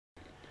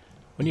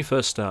When you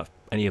first start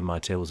any of my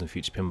tables in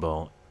Future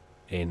Pinball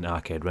in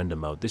arcade render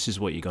mode, this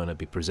is what you're going to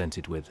be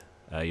presented with.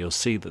 You'll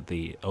see that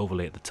the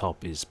overlay at the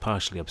top is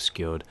partially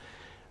obscured,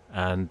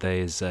 and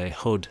there's a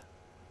HUD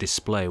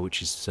display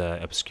which is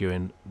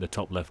obscuring the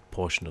top left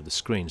portion of the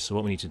screen. So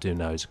what we need to do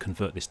now is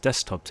convert this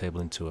desktop table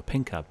into a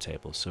PinCab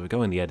table. So we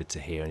go in the editor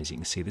here, and as you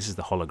can see, this is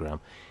the hologram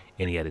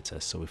in the editor.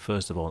 So we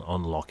first of all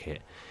unlock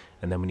it,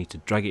 and then we need to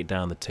drag it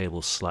down the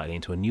table slightly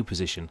into a new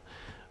position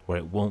where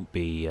it won't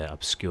be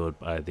obscured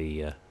by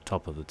the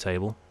top of the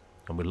table,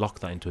 and we lock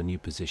that into a new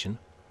position.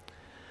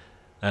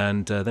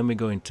 And then we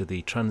go into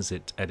the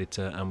transit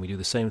editor and we do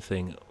the same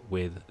thing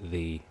with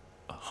the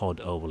HUD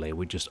overlay.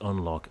 We just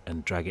unlock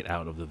and drag it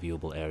out of the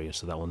viewable area,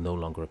 so that will no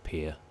longer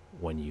appear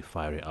when you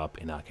fire it up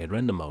in arcade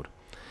render mode.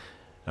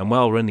 And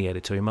while we're in the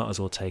editor, you might as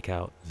well take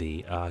out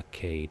the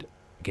arcade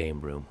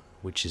game room,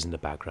 which is in the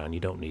background. You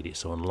don't need it,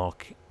 so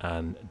unlock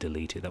and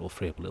delete it. That will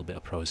free up a little bit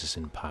of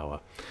processing power.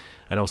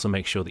 And also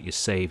make sure that you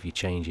save your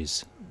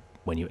changes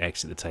when you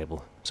exit the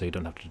table, so you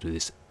don't have to do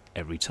this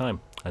every time.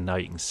 And now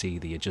you can see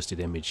the adjusted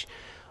image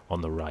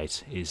on the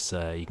right is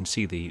you can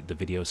see the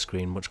video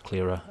screen much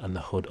clearer, and the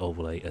HUD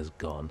overlay has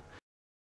gone.